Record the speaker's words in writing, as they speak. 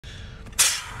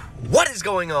What is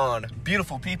going on,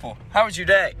 beautiful people? How was your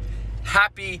day?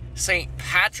 Happy St.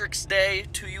 Patrick's Day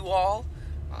to you all.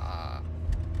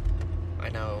 I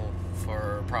know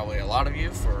for probably a lot of you,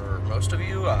 for most of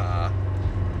you,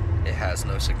 it has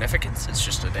no significance. It's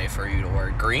just a day for you to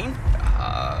wear green.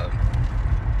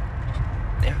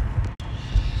 Yeah.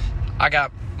 I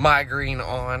got my green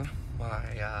on,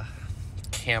 my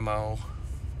camo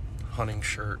hunting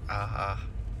shirt.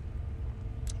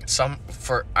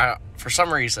 For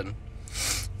some reason,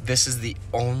 this is the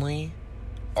only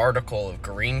article of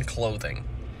green clothing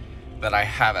that I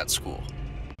have at school.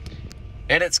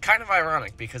 And it's kind of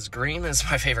ironic because green is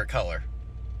my favorite color.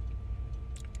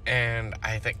 And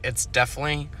I think it's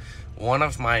definitely one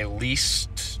of my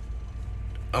least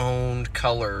owned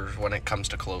colors when it comes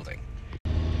to clothing.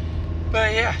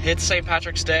 But yeah, it's St.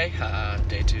 Patrick's Day,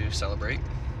 day to celebrate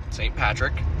St.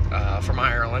 Patrick from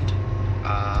Ireland.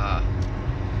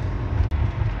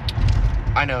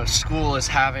 I know school is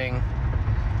having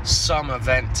some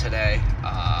event today.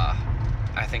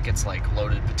 I think it's like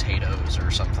loaded potatoes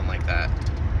or something like that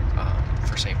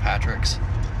for St. Patrick's.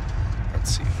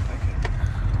 Let's see if I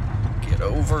can get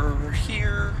over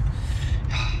here.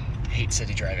 I hate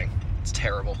city driving. It's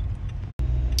terrible.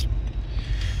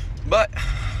 But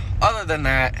other than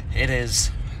that, it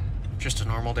is just a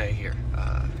normal day here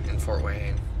in Fort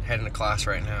Wayne. Heading to class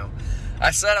right now.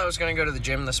 I said I was going to go to the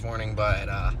gym this morning, but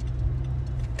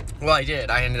well, I did.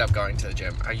 I ended up going to the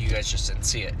gym. You guys just didn't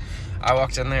see it. I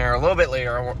walked in there a little bit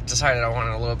later. I decided I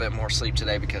wanted a little bit more sleep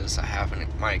today because I have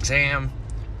my exam,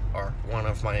 or one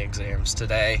of my exams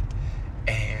today.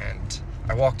 And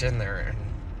I walked in there and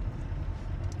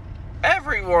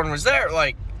everyone was there.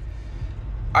 Like,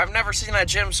 I've never seen that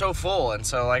gym so full. And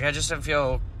so, like, I just didn't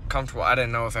feel comfortable. I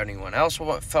didn't know if anyone else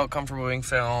felt comfortable being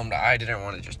filmed. I didn't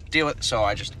want to just deal with it. So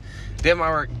I just did my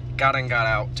work, got in, got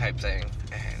out type thing.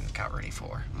 Got ready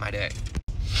for my day.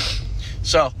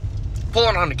 So,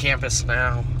 pulling onto campus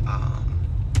now.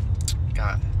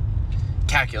 Got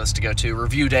calculus to go to.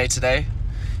 Review day today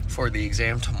for the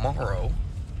exam tomorrow.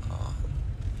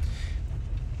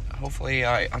 Hopefully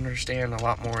I understand a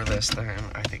lot more of this than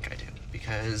I think I do,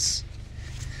 because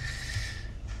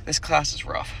this class is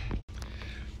rough.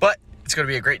 But it's going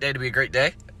to be a great day to be a great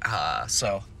day.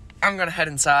 So, I'm going to head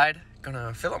inside.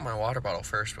 Gonna fill up my water bottle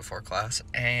first before class,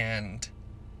 and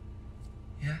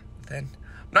yeah, then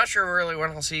I'm not sure really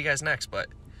when I'll see you guys next, but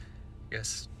I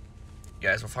guess you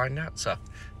guys will find out. So,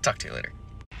 talk to you later.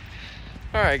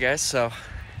 Alright guys, so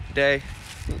day,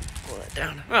 pull that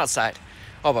down. I'm outside,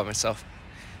 all by myself.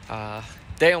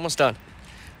 Day almost done.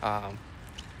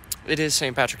 It is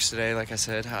St. Patrick's today, like I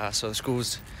said, so the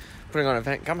school's putting on an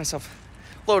event. Got myself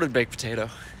loaded baked potato.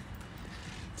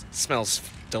 It smells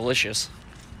delicious.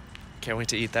 Can't wait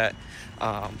to eat that.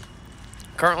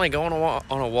 Currently going on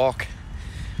a walk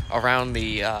around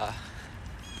the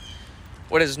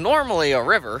what is normally a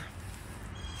river,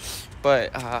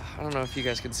 but I don't know if you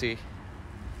guys can see.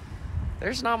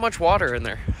 There's not much water in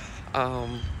there.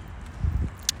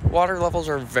 Water levels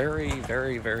are very,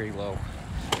 very, very low.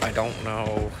 I don't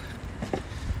know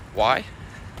why.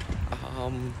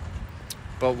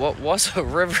 But what was a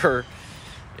river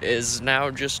is now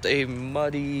just a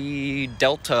muddy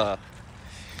delta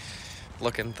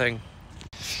looking thing.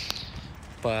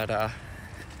 But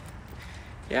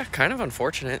yeah, kind of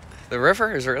unfortunate. The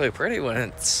river is really pretty when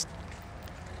it's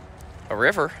a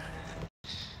river.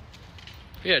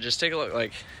 Yeah, just take a look.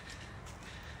 Like,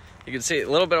 you can see a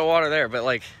little bit of water there, but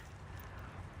like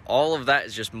all of that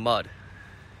is just mud.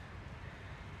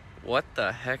 What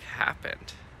the heck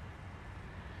happened?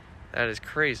 That is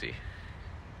crazy.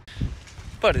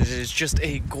 But it is just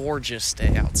a gorgeous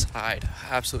day outside.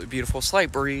 Absolutely beautiful.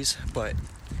 Slight breeze, but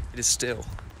it is still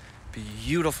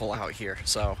beautiful out here.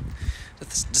 So I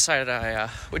decided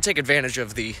I would take advantage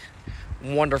of the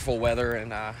wonderful weather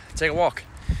and take a walk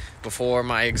before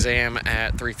my exam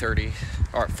at 3:30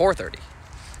 or 4:30.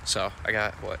 So I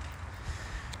got,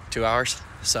 2 hours?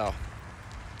 So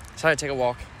decided to take a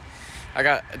walk. I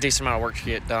got a decent amount of work to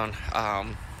get done.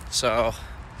 So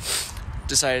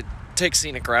decided to take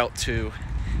scenic route to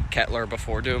Kettler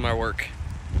before doing my work.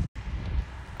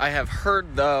 I have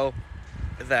heard, though,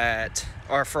 that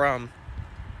are from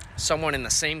someone in the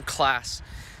same class,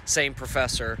 same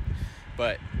professor,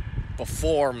 but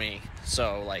before me.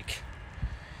 So, like,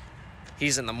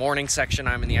 he's in the morning section,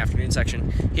 I'm in the afternoon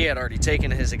section. He had already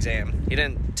taken his exam. He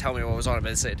didn't tell me what was on it, but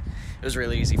he said it was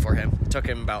really easy for him. It took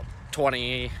him about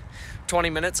 20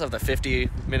 minutes of the 50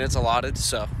 minutes allotted,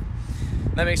 so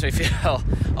that makes me feel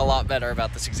a lot better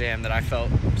about this exam that I felt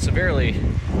severely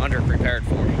underprepared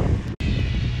for.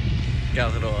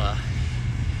 Got a little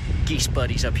geese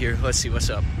buddies up here. Let's see what's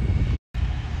up.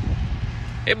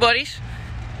 Hey, buddies.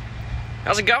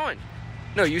 How's it going?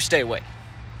 No, you stay away.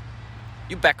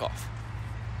 You back off.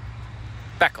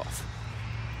 Back off.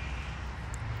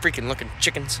 Freaking looking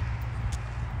chickens.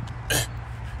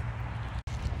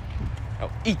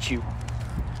 I'll eat you.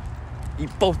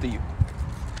 Eat both of you.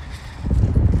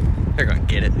 They're gonna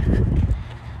get it.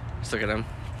 Just look at them.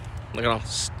 Look at all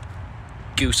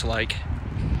goose-like.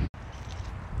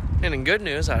 And in good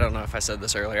news, I don't know if I said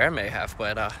this earlier, I may have,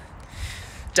 but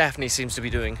Daphne seems to be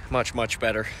doing much, much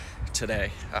better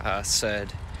today.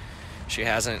 Said she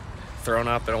hasn't thrown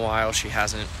up in a while. She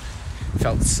hasn't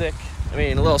felt sick. I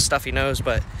mean, a little stuffy nose,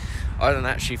 but other than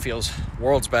that, she feels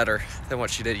worlds better than what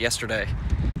she did yesterday.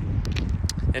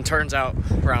 And turns out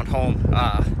around home,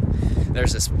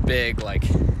 there's this big, like,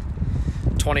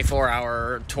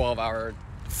 24-hour, 12-hour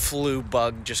flu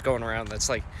bug just going around that's,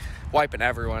 like, wiping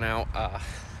everyone out,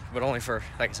 but only for,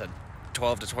 like I said,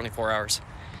 12 to 24 hours.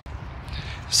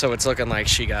 So it's looking like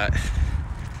she got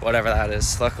whatever that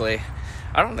is. Luckily,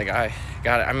 I don't think I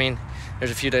got it. I mean,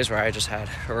 there's a few days where I just had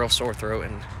a real sore throat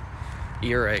and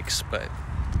earaches, but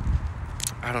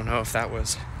I don't know if that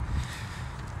was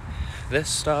this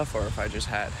stuff or if I just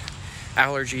had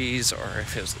allergies or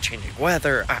if it was the changing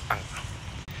weather. I don't know.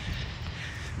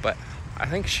 But I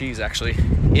think she's actually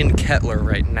in Kettler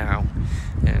right now,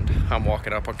 and I'm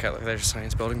walking up on Kettler. There's a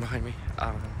science building behind me.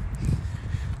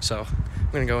 So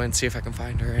I'm gonna go in and see if I can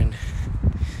find her, and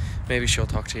maybe she'll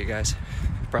talk to you guys.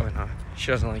 Probably not. She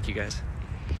doesn't like you guys.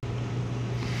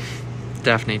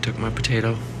 Daphne took my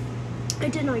potato. I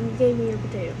did not. You gave me your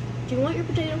potato. Do you want your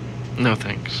potato? No,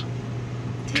 thanks.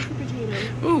 Take your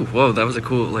potato. Ooh, whoa, that was a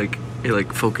cool, like, it,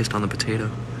 like, focused on the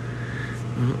potato.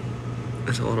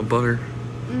 That's a lot of butter.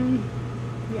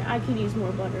 Yeah, I could use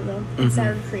more butter, though. And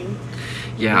sour cream.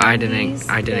 Yeah, I didn't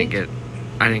get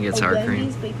sour cream.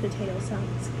 Wendy's baked potato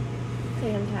sounds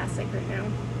fantastic right now.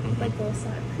 Like the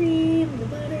sour cream, the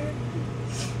butter.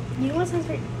 You know what sounds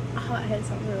great? A hothead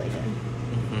sounds really good.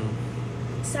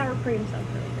 Sour cream sounds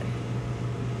really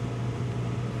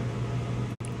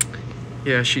good.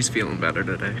 Yeah, she's feeling better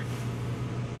today.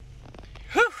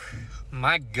 Whew!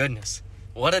 My goodness.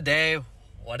 What a day.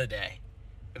 What a day.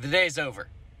 The day's over.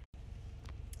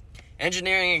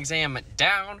 Engineering exam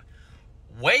down.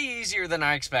 Way easier than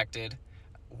I expected.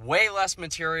 Way less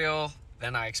material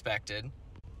than I expected.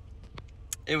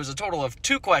 It was a total of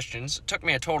 2 questions. It took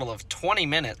me a total of 20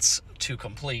 minutes to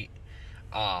complete.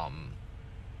 I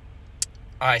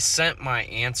sent my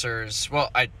answers.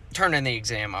 Well, I turned in the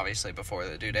exam, obviously, before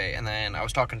the due date. And then I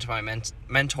was talking to my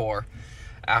mentor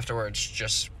afterwards,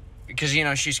 just because, you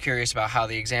know, she's curious about how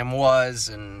the exam was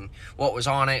and what was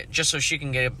on it, just so she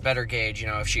can get a better gauge, you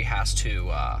know, if she has to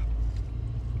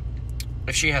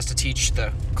teach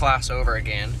the class over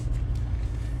again.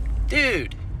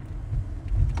 Dude,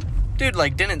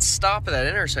 like, didn't stop at that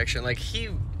intersection. Like, he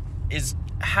is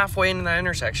halfway into that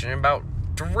intersection and about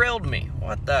drilled me.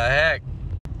 What the heck?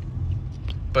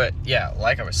 But, yeah,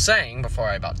 like I was saying before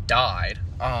I about died,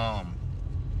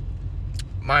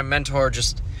 my mentor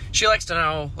she likes to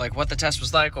know, like, what the test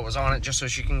was like, what was on it, just so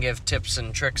she can give tips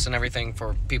and tricks and everything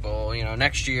for people, you know,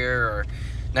 next year or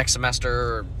next semester,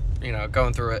 or, you know,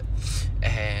 going through it.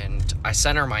 And I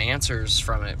sent her my answers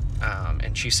from it,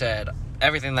 and she said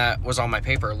everything that was on my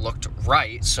paper looked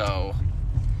right, so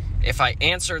if I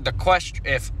answered the question,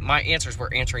 if my answers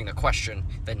were answering the question,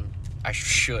 then I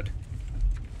should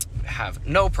have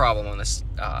no problem on this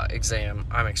exam.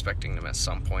 I'm expecting to miss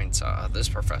some points. This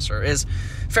professor is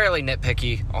fairly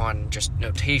nitpicky on just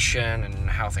notation and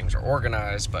how things are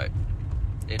organized, but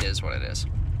it is what it is.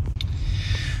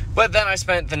 But then I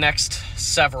spent the next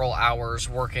several hours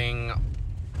working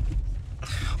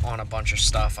on a bunch of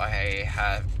stuff. I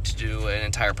had to do an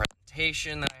entire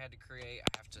presentation that I had to create.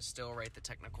 I have to still write the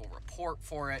technical report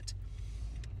for it.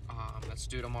 That's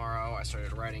due tomorrow. I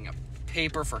started writing a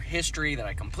paper for history that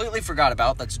I completely forgot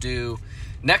about. That's due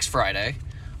next Friday.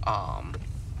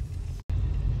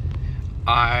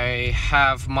 I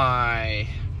have my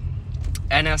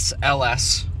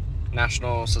NSLS,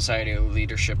 National Society of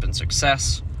Leadership and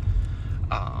Success,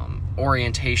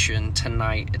 orientation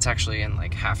tonight. It's actually in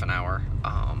like half an hour.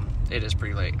 It is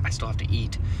pretty late. I still have to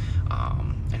eat,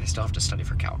 and I still have to study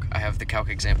for calc. I have the calc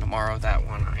exam tomorrow. That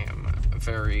one I am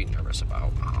very nervous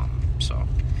about, so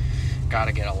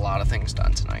gotta get a lot of things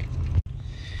done tonight.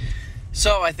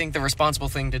 So I think the responsible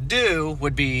thing to do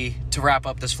would be to wrap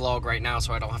up this vlog right now,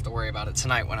 so I don't have to worry about it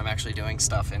tonight when I'm actually doing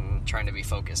stuff and trying to be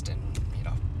focused and, you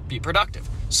know, be productive.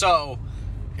 So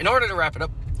in order to wrap it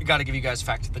up, I gotta give you guys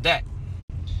fact of the day.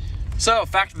 So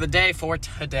fact of the day for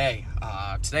today.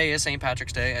 Today is St.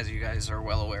 Patrick's Day, as you guys are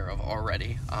well aware of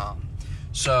already.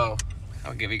 So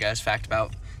I'll give you guys fact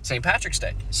about St. Patrick's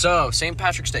Day. So, St.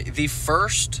 Patrick's Day, the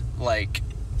first, like,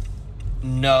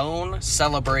 known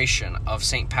celebration of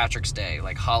St. Patrick's Day,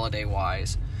 like,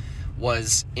 holiday-wise,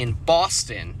 was in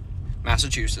Boston,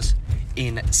 Massachusetts,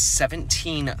 in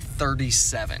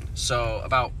 1737. So,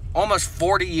 about almost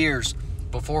 40 years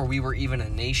before we were even a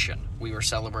nation, we were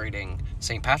celebrating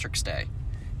St. Patrick's Day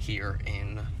here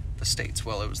in the States.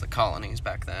 Well, it was the colonies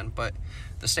back then, but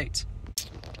the States.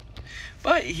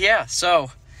 But, yeah,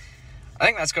 so I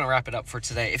think that's going to wrap it up for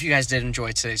today. If you guys did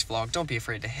enjoy today's vlog, don't be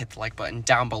afraid to hit the like button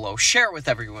down below. Share it with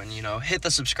everyone, you know. Hit the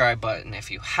subscribe button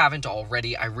if you haven't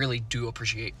already. I really do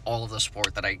appreciate all of the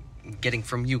support that I'm getting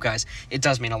from you guys. It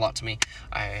does mean a lot to me.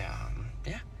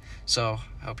 Yeah. So,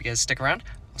 I hope you guys stick around.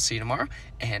 I'll see you tomorrow.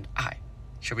 And I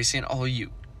shall be seeing all of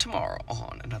you tomorrow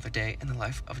on another day in the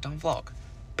life of a Don vlog.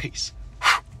 Peace.